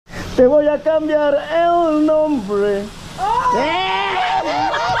Te voy a cambiar el nombre.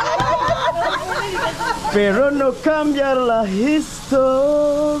 Pero no cambiar la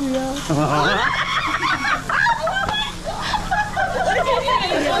historia.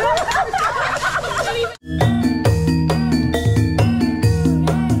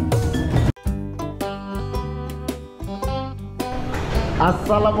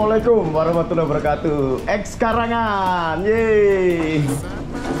 Assalamualaikum warahmatullahi wabarakatuh. Ex Karangan, yeay.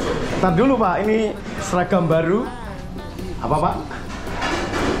 Ntar dulu Pak, ini seragam baru. Apa Pak?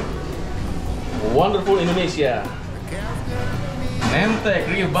 Wonderful Indonesia. Nentek,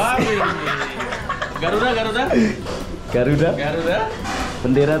 Ribari. Garuda.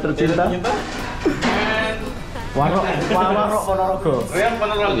 Bendera tercinta. Warok Ponorogo.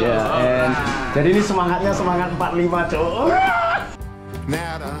 Yeah, jadi ini semangatnya semangat 45, Cok.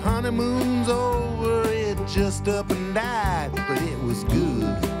 Now the honeymoon's over, it just up and died, but it was good.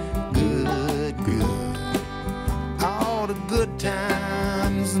 All the good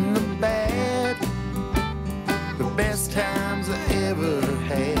times and the bad, the best times I ever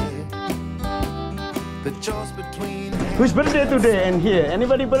had. The choice between... Whose birthday today and here?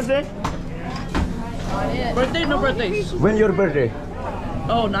 Anybody birthday? Birthday, no birthdays. When your birthday?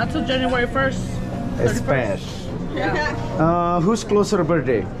 Oh, not till January 1st. It's past. Yeah. Who's closer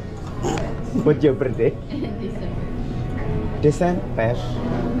birthday? What's your birthday? December. Past.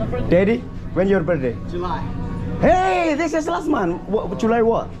 No birthday. Daddy, when your birthday? July. Hey, this is last month. July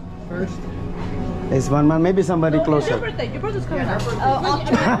what? 1st. It's 1 month. Maybe somebody Your closer. birthday. Your birthday's coming up.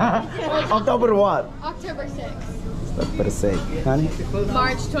 October what? October 6th. October 6th, honey.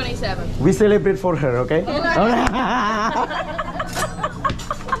 March 27th. We celebrate for her, okay?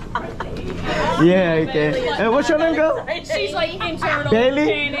 Yeah, okay. What's your name, girl? She's like internal Bailey?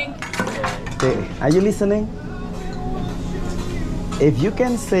 painting. Hey, are you listening? If you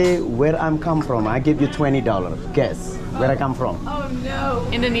can say where I'm come from, I give you $20. Guess where I come from. Oh no.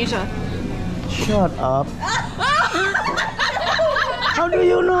 Indonesia. Shut up. How do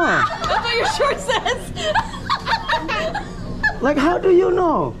you know? That's what your shirt says. Like, how do you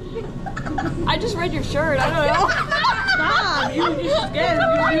know? I just read your shirt. I don't know. Stop. You just guessed.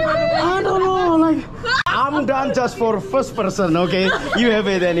 I don't know. Like, I'm done just for first person, okay? You have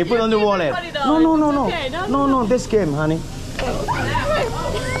it, then you put on the wallet. No. Okay, no. No, this game, honey.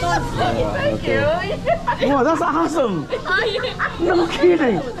 Thank you. Wow, that's awesome. No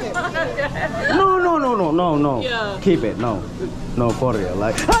kidding. No. Yeah. Keep it. No, for real.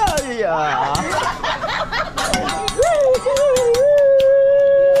 Like, oh yeah.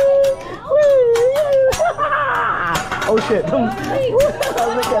 Oh shit. Look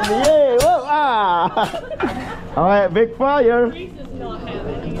at me. Yay. Whoa, All right, big fire.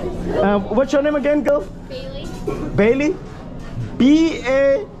 What's your name again, girl? Bailey. Bailey?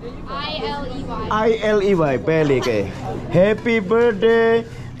 B-A-I-L-E-Y. Bailey, okay. Happy birthday,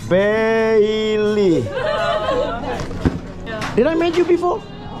 Bailey. Did I meet you before?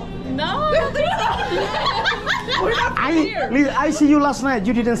 No. We're not here. I see you last night.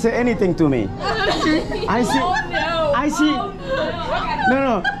 You didn't say anything to me. I see. Oh no. I see. Oh,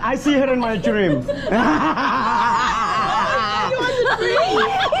 no. No. I see her in my dream.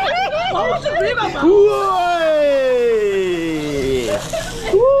 What was the dream about?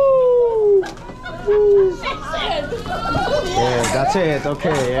 Yeah, that's it.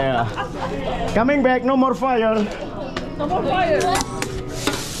 Okay, yeah. Coming back. No more fire. No more fire.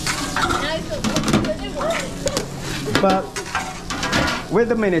 But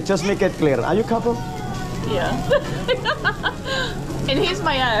wait a minute, just make it clear. Are you couple? Yeah. And he's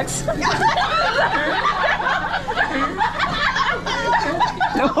my ex.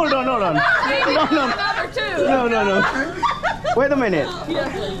 No, hold on. Number two. No. Wait a minute.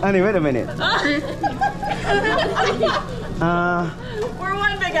 Honey, wait a minute. We're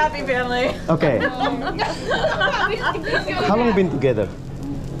one big happy family. Okay. How long been together?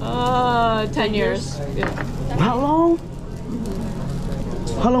 10 years. Yeah. How long?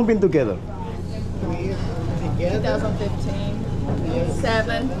 How long been together? 2015.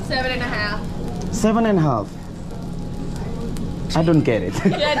 7.5. 7.5. I don't get it.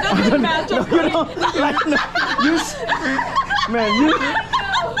 Yeah, it doesn't matter.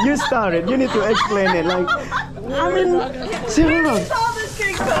 You started. You need to explain it. Like, I mean, seriously. Saw this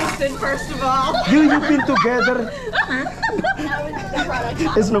getting posted, first of all. You've been together.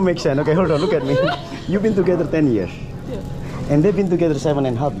 It's no make sense. Okay, hold on. Look at me. You've been together 10 years. Yeah. And they've been together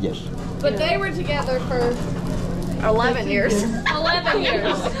 7.5 years. But they were together for 11 years. 11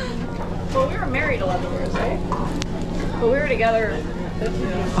 years. Well, we were married 11 years, right? But we were together.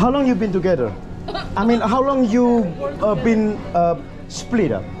 How long you been together? I mean, how long you been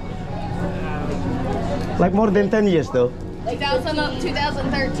split up? Like more than 10 years though.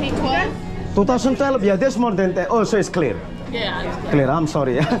 2013, 12. 2012, yeah, that's more than 10. Oh, so it's clear. Yeah. It's Clear, I'm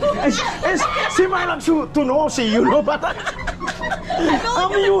sorry. She might not too nosy, you know, but I feel like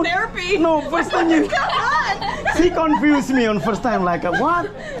I'm in therapy. No, first time you... She confused me on first time, like, what?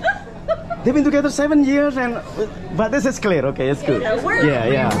 They've been together 7 years, but this is clear. Okay, it's good. Yeah, we're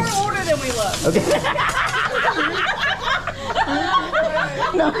older than we look. Okay.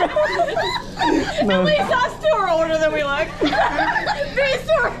 No. At least us two are older than we look. These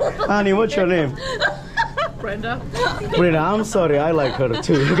two are older. Honey, what's your name? Brenda. Brenda, I'm sorry, I like her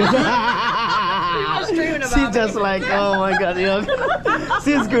too. Dreaming about She's just like, oh my god, you know.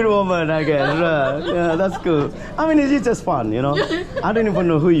 She's a good woman, I guess. Yeah, that's cool. I mean, it's just fun, you know. I don't even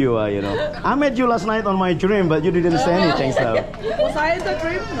know who you are, you know. I met you last night on my dream, but you didn't say anything, so. Was I in the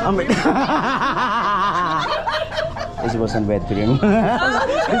dream? No. I mean, it wasn't bad dream.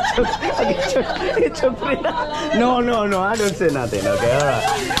 It's okay. No, I don't say nothing, okay, alright.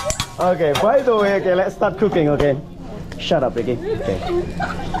 Okay, by the way, okay, let's start cooking, okay? Shut up, Ricky. Okay.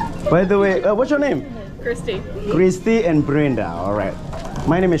 By the way, what's your name? Christy. Christy and Brenda, alright.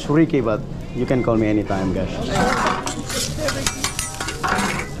 My name is Ricky, but you can call me anytime, guys.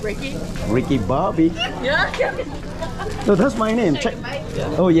 Ricky? Ricky Bobby. Yeah. No, that's my name. Check.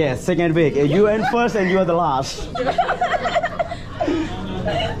 Oh yeah, second big. You went first and you are the last.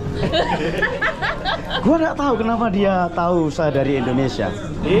 Gua nggak tahu kenapa dia tahu saya dari Indonesia.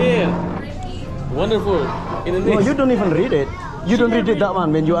 Yeah. Wonderful. Indonesia. No, you don't even read it. You don't read it that one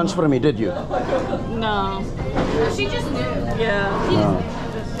when you answer me, did you? No. She just knew. Yeah. No.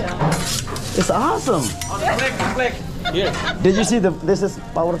 It's awesome. Flag. Here. Did you see this is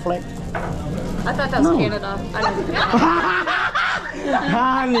power flag? I thought that was Canada. I didn't know.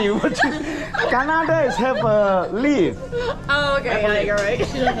 Honey, what you... Canada is have a leaf. Oh, okay. Yeah, you're right.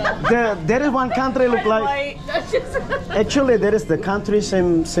 There is one country look like... Actually, there is the country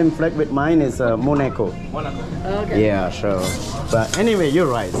same flag with mine is Monaco. Monaco. Okay. Yeah, sure. But anyway, you're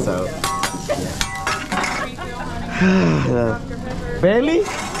right, so... Yeah. Bailey,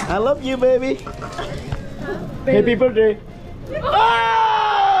 I love you, baby. Happy birthday.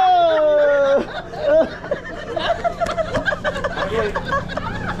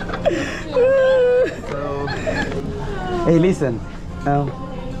 Hey, listen.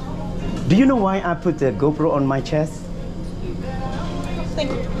 Do you know why I put the GoPro on my chest?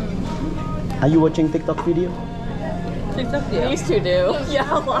 Are you watching TikTok video? TikTok, yeah. These two do. Yeah,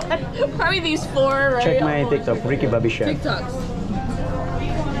 a lot. Probably these four, right? Check my TikTok, RickyBobbyChef. TikToks.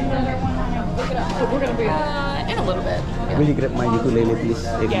 We're gonna be in a little bit. Yeah. Will you grab my ukulele, please?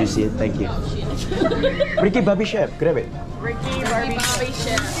 If you see it, thank you. RickyBobbyChef, grab it.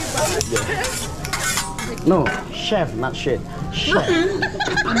 RickyBobbyChef. No, chef, not shit. Chef.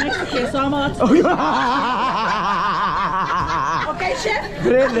 I'm Mexican, so I'm allowed to. Oh, yeah. Okay, chef.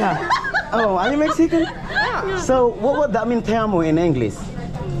 Brenda. Oh, are you Mexican? Yeah. So, what would that mean, te amo, in English?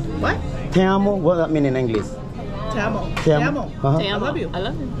 What? Te amo, what does that mean in English? Te amo. Te amo. Uh-huh. I love you. I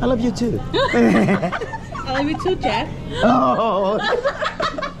love you. I love you too. I love you too, Jack. Oh.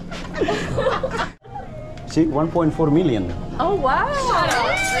 See, 1.4 million. Oh, wow.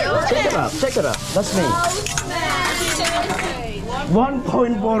 Check it out, check it out. That's me.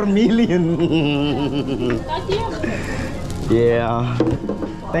 1.4 million. Yeah.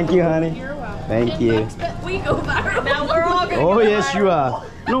 Thank you, honey. Thank you. We go viral. Now we're all gonna Oh yes, you are.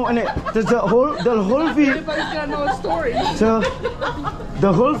 No, and the whole video. Everybody's gonna know a story. So, the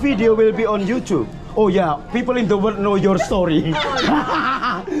whole video will be on YouTube. Oh yeah, people in the world know your story.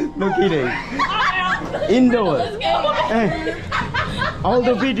 No kidding. In the world. All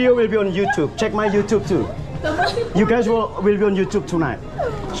the video will be on YouTube. Check my YouTube too. You guys will be on YouTube tonight.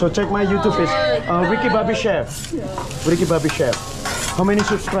 So check my YouTube is RickyBobbyChef. RickyBobbyChef. How many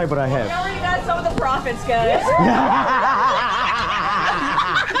subscribers I have? We already got some of the profits, guys.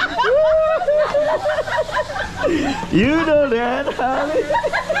 You know that, honey.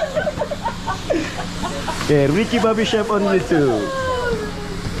 Okay, RickyBobbyChef on YouTube.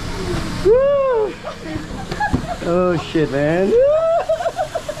 Woo. Oh shit, man.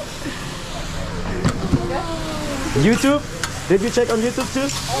 YouTube? Did you check on YouTube too?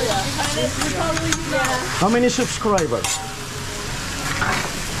 Oh yeah. How many subscribers?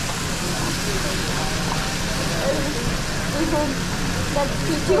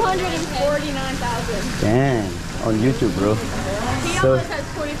 That's 249,000. Damn, on YouTube, bro. He So- almost has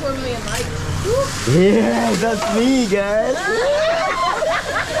 24 million likes. Yeah, that's me, guys.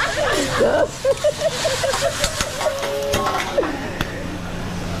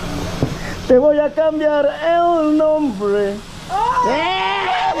 Te voy a cambiar el nombre.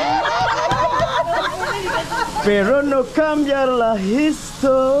 Pero no cambiar la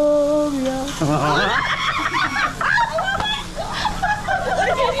historia.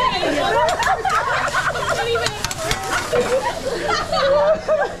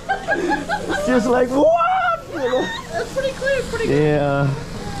 It's just like, what? That's pretty clear, pretty good. Yeah.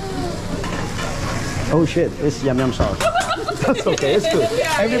 Oh shit, it's yum yum sauce. That's okay, it's good.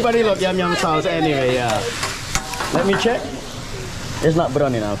 Everybody love yum yum sauce anyway, yeah. Let me check. It's not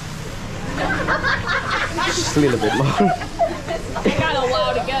brown enough. Just a little bit more. We got a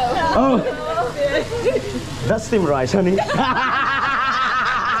while to go. Oh, that's steamed rice, honey.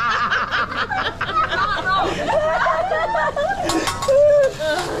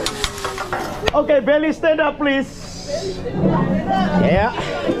 Okay, belly, stand up, please. Yeah.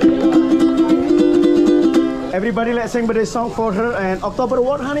 Everybody, let's sing this song for her. And October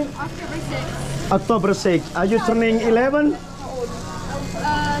what, honey? October 6th. October 6th. Are you turning 11?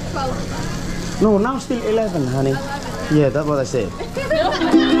 12. No, now still 11, honey. 11. Yeah, that's what I said.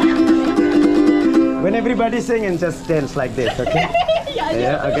 When everybody sing and just dance like this, okay?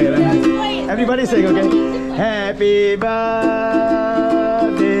 Yeah, okay. Everybody sing, okay? Happy birthday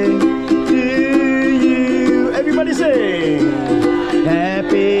to you. Everybody sing.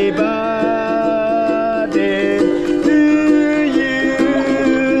 Happy birthday to you.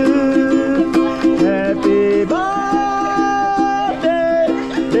 Happy birthday,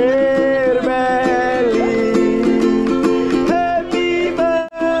 dear Belly. Happy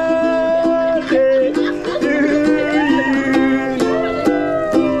birthday to you.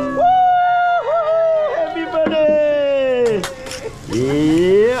 Woo! Happy birthday.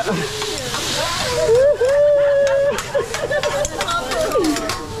 Yeah.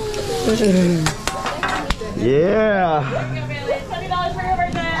 Yeah. $20 for your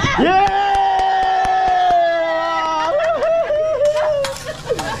birthday. Yeah.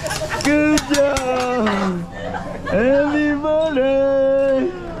 Good job. Happy birthday.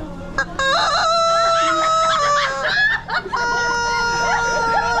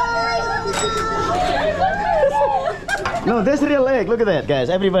 No, that's real egg. Look at that, guys.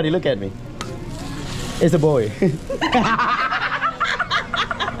 Everybody, look at me. It's a boy.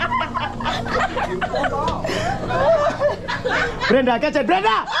 Brenda, catch it,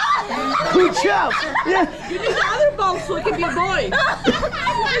 Brenda! Good job! Yeah. You need the other ball so it can be a boy.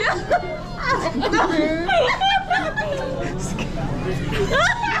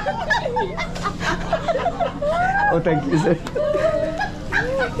 Oh, thank you, sir.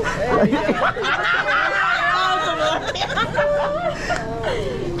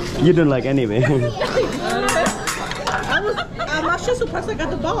 You don't like anime. I'm not just surprised I got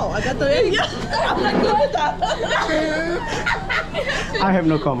the ball. I got the egg. I'm not good with that. I have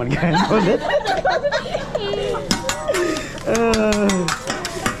no comment, guys, on it.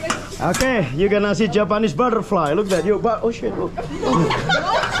 Okay, you're gonna see Japanese butterfly. Look at that. Oh shit, look.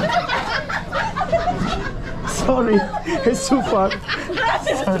 Sorry, it's too far.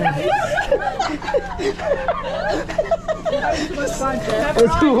 Sorry.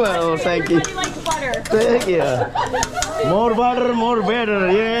 It's too well, thank you. Thank you. More butter, more better,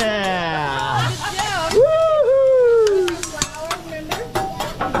 yeah. Woohoo!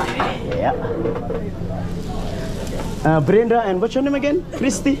 Yeah. Brenda, and what's your name again?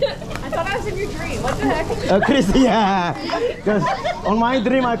 Christy? I thought I was in your dream. What the heck? Christy, yeah. Because on my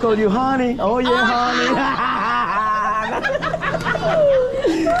dream I call you honey. Oh yeah, honey.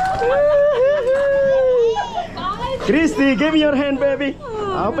 Christy, give me your hand, baby.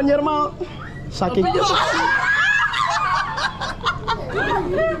 Open your mouth. Sucking.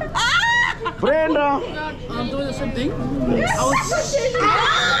 Brenda. I'm doing the same thing.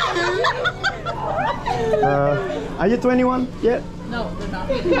 Are you 21 yet? No, they're not.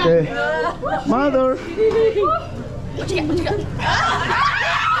 Okay. Mother.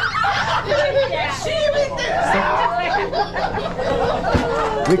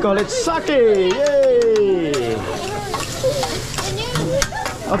 We call it sake. Yay.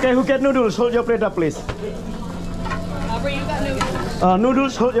 Okay, who get noodles? Hold your plate up, please. Aubrey, you got noodles.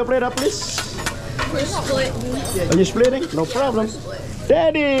 Noodles, hold your plate up, please. We're split. Are you splitting? No problem.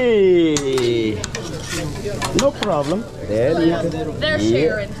 Daddy! No problem. Daddy. They're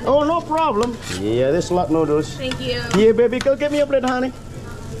sharing. Oh, no problem. Yeah, there's a lot of noodles. Thank you. Here, baby, go get me a plate, honey.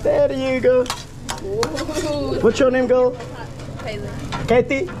 There you go. Ooh. What's your name, girl? Taylor.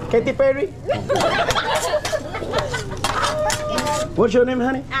 Katie? Katy Perry? What's your name,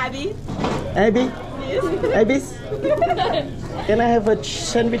 honey? Abby. Abby? Abby's? Can I have a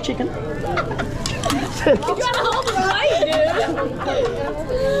sandwich chicken? You gotta hold the light,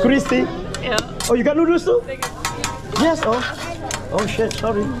 dude. Christy? Yeah. Oh, you got noodles too? Yes, oh. Oh shit,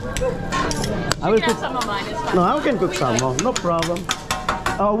 sorry. I will cook some of mine. It's fine. No, I can cook some more, no problem.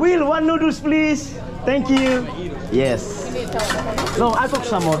 Will, one noodles please. Thank you. Yes. No, I cook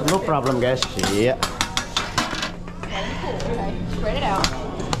some more, no problem guys. Yeah. Spread it out.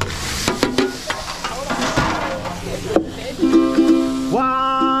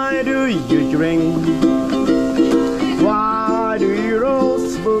 Why do you drink? Why do you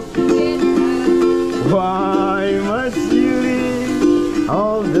rose book? Why must you leave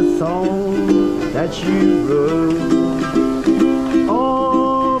all the songs that you wrote?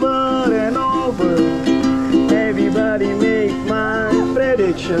 Over and over, everybody make my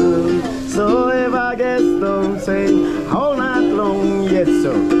prediction. So if I guess don't say all night long, yes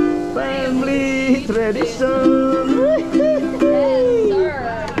sir. Family tradition.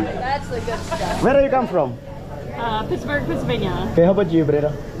 That's the good stuff. Where do you come from? Pittsburgh, Pennsylvania. Okay, how about you,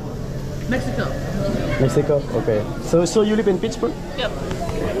 Breda? Mexico. Mexico? Okay. So you live in Pittsburgh? Yep.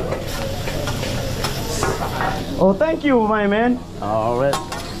 Oh, thank you, my man. All right.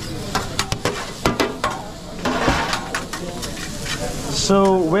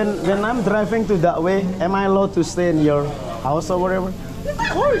 So when I'm driving to that way, am I allowed to stay in your house or whatever? Of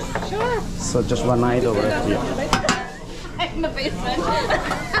course, sure. So just one night over here. In the basement.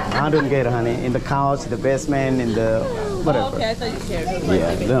 I don't get it, honey. In the couch, the basement, in the whatever. Oh, okay, I thought you cared.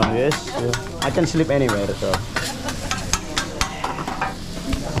 Yeah, no, yes. Yeah. I can sleep anywhere, so.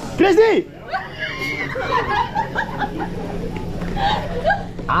 Christy!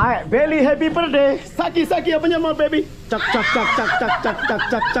 Alright, Bailey, happy birthday. Saki, open your mouth, baby. Chuck, chuck, chuck, chuck, chuck, chuck, chuck,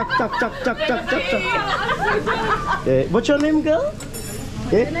 chuck, chuck, chuck, chuck, chuck, chuck, chuck, chuck. Okay, what's your name, girl?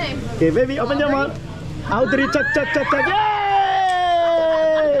 Okay, okay, baby, open your mouth. Audrey, chuck, chuck, chuck, chuck. Yay!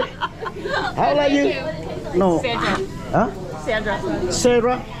 How old are you? No. Sandra. Huh? Sandra.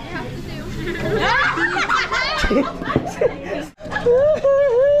 Sarah.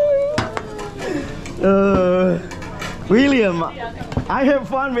 William, I have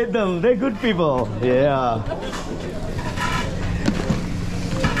fun with them. They're good people. Yeah.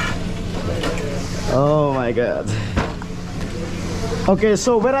 Oh my God. Okay,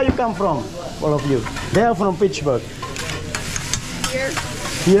 so where are you come from? All of you. They are from Pittsburgh. Here.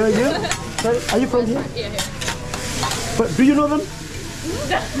 Here, you? Sorry, are you from here? Yeah, here. But do you know them?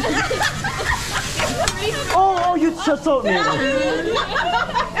 Oh, you just told me.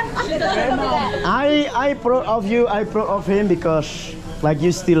 I proud of you. I proud of him because like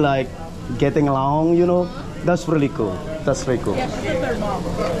you still like getting along. You know, that's really cool. That's really cool.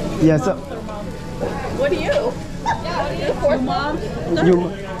 Yeah. So. What are you? Yeah, what are you? Fourth mom? You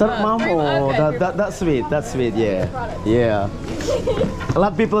third mom? Oh, that's sweet. That's sweet. Yeah, yeah. A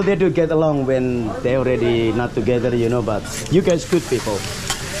lot of people they do get along when they already not together, you know. But you guys good people.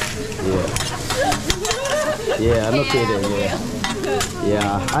 Yeah. Yeah, no kidding. Yeah.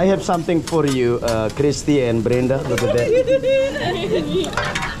 Yeah. I have something for you, Christy and Brenda. Look at that.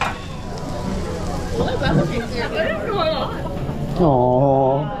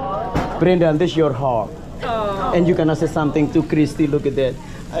 Oh, Brenda, this is your heart. Oh. And you can say something to Christy. Look at that.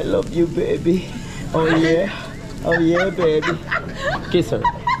 I love you, baby. Oh yeah. Oh yeah, baby. Kiss her.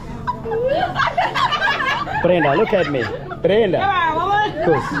 Brenda, look at me. Brenda.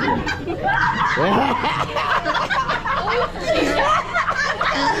 Kiss.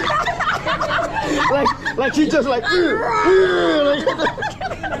 like she just like.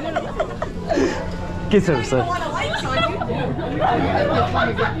 Kiss her, sir.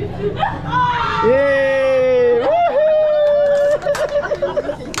 Yay!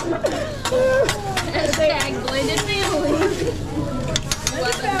 Hashtag blended family.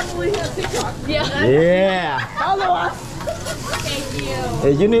 Family has TikTok. Yeah. Follow us. Thank you.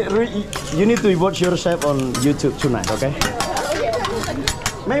 Hey, you need to watch yourself on YouTube tonight, okay?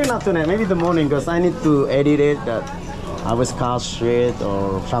 Maybe not tonight, maybe the morning, because I need to edit it. That I was cut straight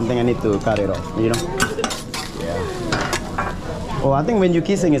or something. I need to cut it off, you know? Yeah. Oh, I think when you're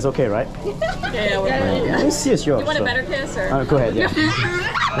kissing it's okay, right? Yeah, we're Yes, yes, sure. You want a better kiss or? Go ahead, yeah.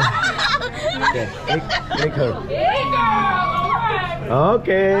 Okay, lick her.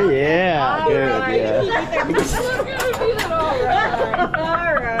 Okay, yeah, good, yeah.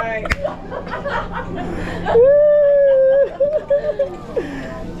 All right.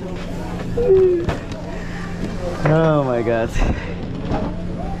 Oh my God.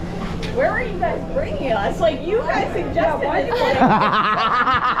 Where are you guys bringing us? Like, you guys suggested it.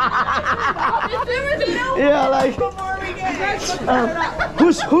 Yeah, like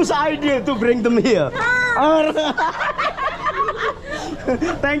whose idea to bring them here?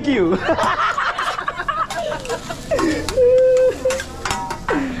 Thank you.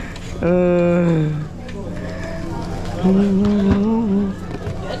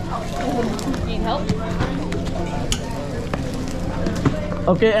 Need help?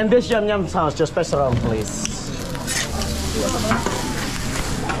 Okay, and this yum yum sauce, just pass around, please.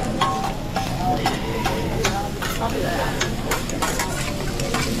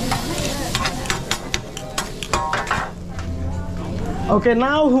 Okay,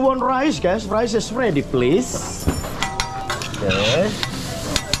 now who want rice, guys? Rice is ready, please. Okay.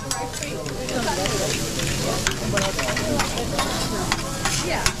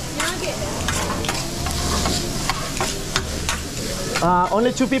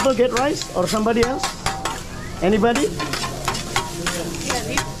 Only 2 people get rice, or somebody else? Anybody?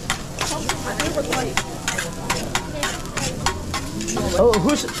 Oh,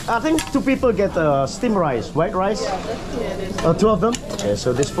 I think 2 people get steamed rice, white rice. Oh, 2 of them. Okay,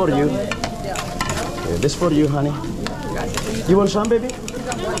 so this for you. Okay, this for you, honey. You want some, baby?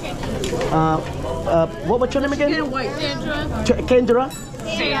 What's your name again? Kendra.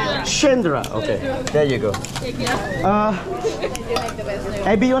 Shandra. Okay, there you go.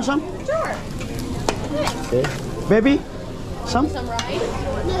 Abby, you want some? Sure. Okay. Baby, some? Some rice?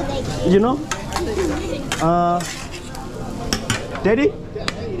 No, thank you. You know? Daddy?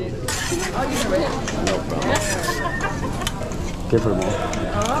 No problem. Give her more.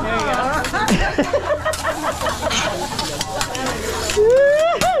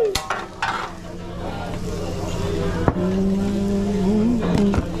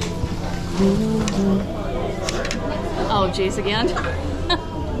 Oh, jeez, again.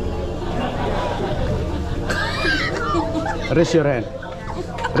 Raise your hand.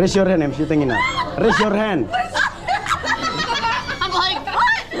 Raise your hand, I'm shooting enough. Raise your hand. I'm like,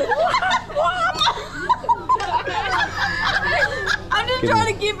 what? I'm just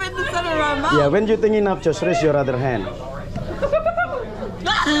trying to keep it in the center of my mouth. Yeah, when you think enough, just raise your other hand.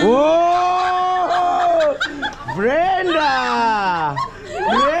 Whoa! Brenda!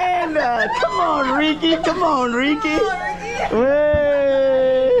 Brenda! Come on, Ricky! Come on, Ricky!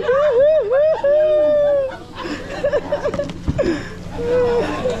 Hey.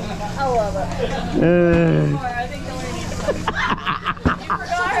 I love it.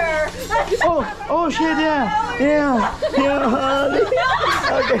 Oh shit, yeah.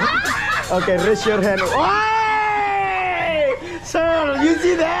 Okay. Okay, raise your hand. Hey! Sir, you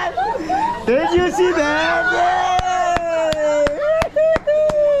see that? Did you see that?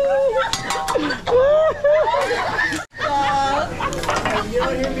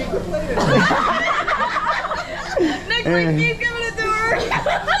 Nick, we keep giving it to her.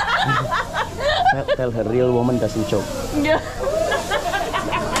 Tell her, real woman doesn't choke. Yeah.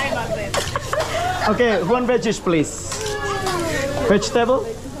 Okay, 1 veggies, please. Vegetable?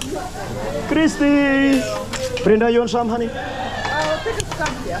 Christy! Brenda, you want some, honey? I'll take a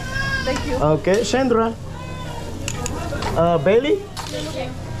some, yeah. Thank you. Okay, Sandra. Bailey?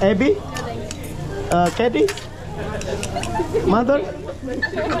 Abby? Katie? Mother?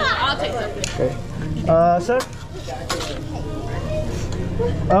 I'll take some. Okay. Sir?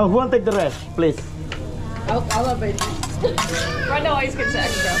 Who want to take the rest, please? I'll have it. Brenda always gets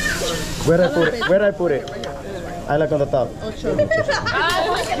extra. Where I put it? Where I put it? I like on the top. Oh, sure.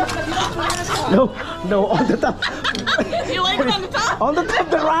 No, on the top. You like it on the top? On the top,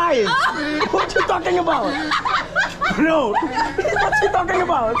 the rice. What you talking about? No. What's he talking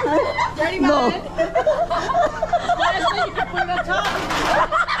about? Ready, No. man? You can put it on top.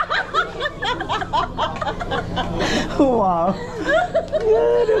 Wow.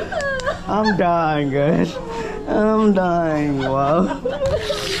 I'm dying, guys. I'm dying. Wow.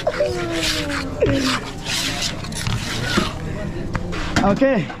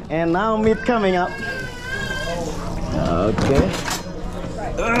 Okay, and now meat coming up. Okay.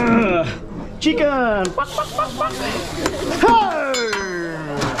 Chicken.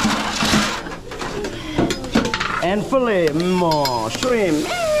 And fillet, more shrimp.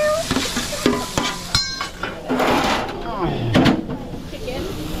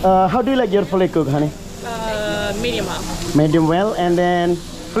 How do you like your fillet cook, honey? Medium well. Medium well, and then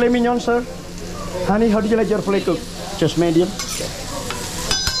filet mignon, sir. Honey, how do you like your fillet cook? Just medium.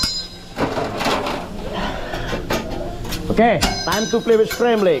 Okay, time to play with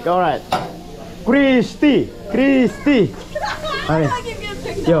scrambled. All right, Christy. Honey,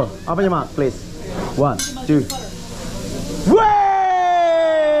 yo, open your mouth, please. 1, 2. Way!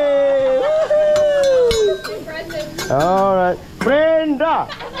 All right, Brenda.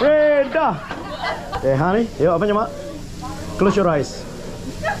 Okay, honey, yo, open your mouth. Close your eyes.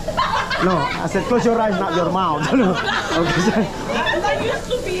 No, I said close your eyes, not your mouth. No. Okay.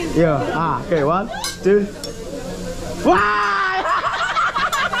 Yeah. Okay. 1, 2. Why?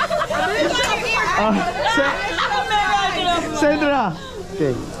 Sandra.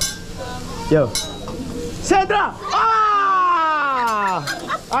 Okay. Yo. Sandra! Ah!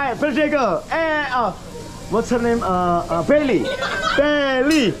 Alright, birthday girl. What's her name? Bailey.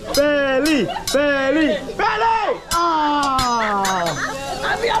 Bailey! Ah!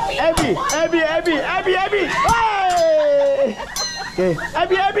 Abby! Hey! Okay,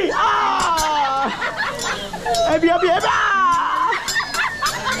 Abby! Ah! Abby! Ah!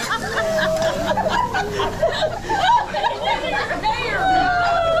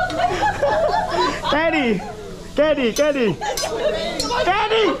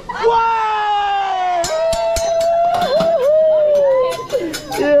 Caddy! Whoa!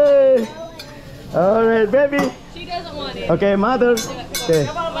 Yay! All right, baby. She doesn't want it. Okay, mother. Okay,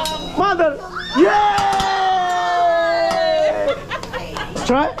 mother. Yay!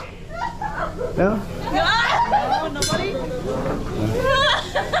 Try. No. No, nobody.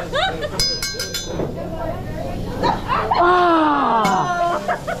 Ah!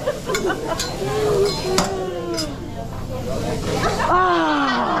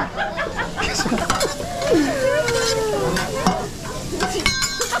 Ah!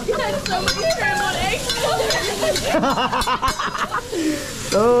 That's so many scrambled eggs.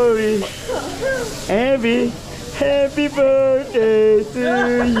 Sorry. Abby, happy birthday to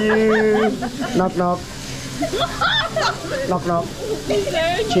you. Knock.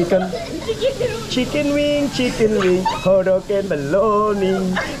 Chicken wing, hot dog and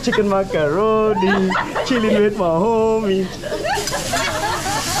bologna, chicken macaroni, chilling with my homie.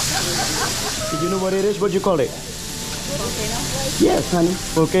 Do you know what it is? What do you call it? Volcano? Yes, honey.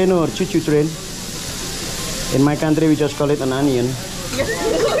 Volcano or choo-choo train. In my country, we just call it an onion.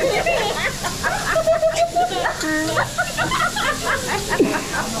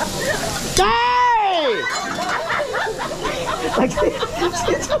 Hey! You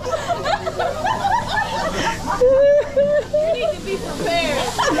need to be prepared.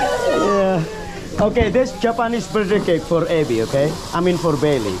 Yeah. Okay, this Japanese birthday cake for Abby, okay? I mean for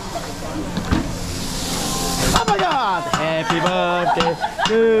Bailey. Oh my God! Happy birthday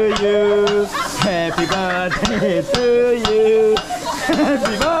to you. Happy birthday to you.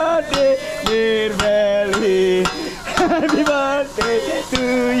 Happy birthday, dear Bailey. Happy birthday to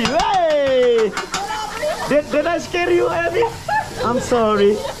you. Hey! Did I scare you, Abby? I'm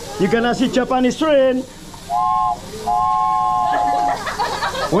sorry. You're gonna see Japanese train.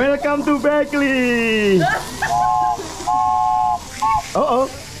 Welcome to Berkeley.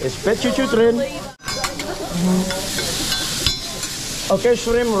 It's pet choo-choo train. Okay,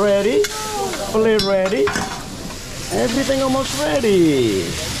 shrimp ready, plate ready, everything almost ready.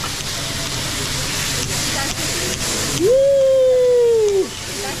 Yee!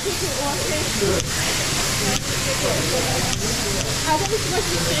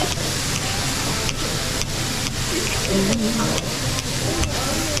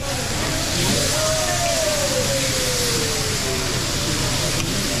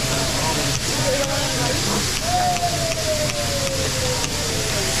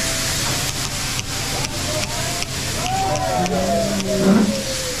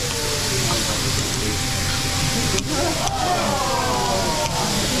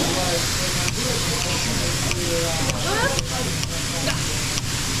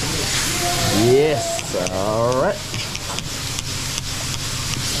 Yes, all right.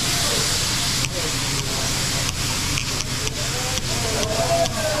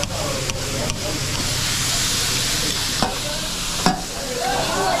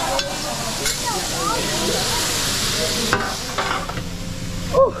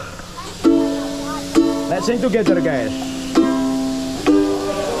 Let's sing together, guys.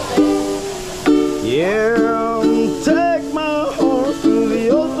 Yeah, take my horse to the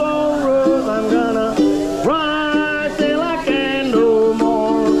old town road. I'm gonna ride till I can no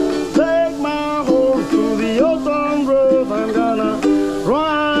more. Take my horse to the old town road. I'm gonna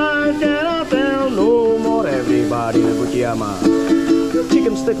ride till I tell no more. Everybody in Fukuyama.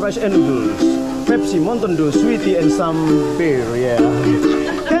 Chicken steak, rice and noodles. Pepsi, Mountain Dew, sweetie and some beer. Yeah.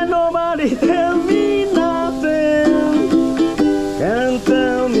 Can nobody tell me nothing? Can't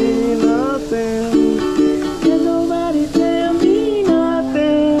tell me nothing. Can nobody tell me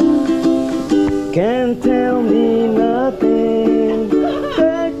nothing? Can't tell me nothing.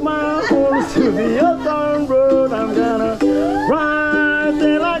 Take my horse to the old town road. I'm gonna ride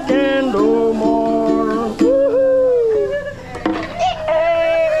till I can no more.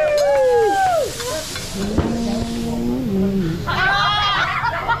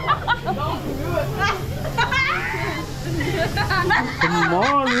 Come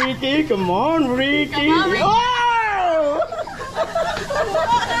on, Ricky. Come on, Ricky. Oh!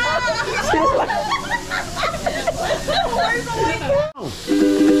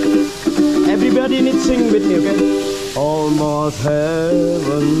 Everybody needs to sing with me, okay? Almost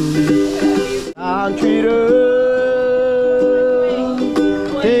heaven, country road,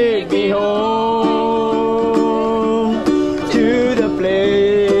 take me home to the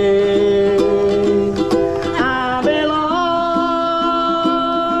place I belong,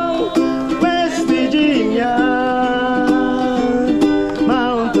 West Virginia,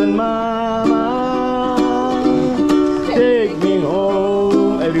 Mountain Mama, take me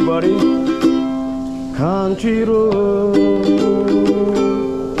home, everybody. Country road.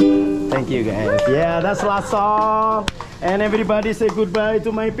 Thank you guys. Yeah, that's last song. And everybody say goodbye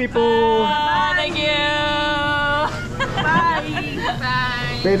to my people. Thank you. Bye.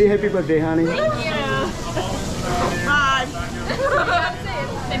 Bye. Baby, happy birthday, honey. Thank you. Bye.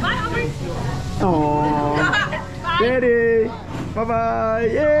 Say bye, Aubrey. Aww. Daddy. Bye bye.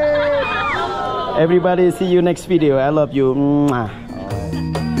 Yeah. Everybody, see you next video. I love you. Mwah.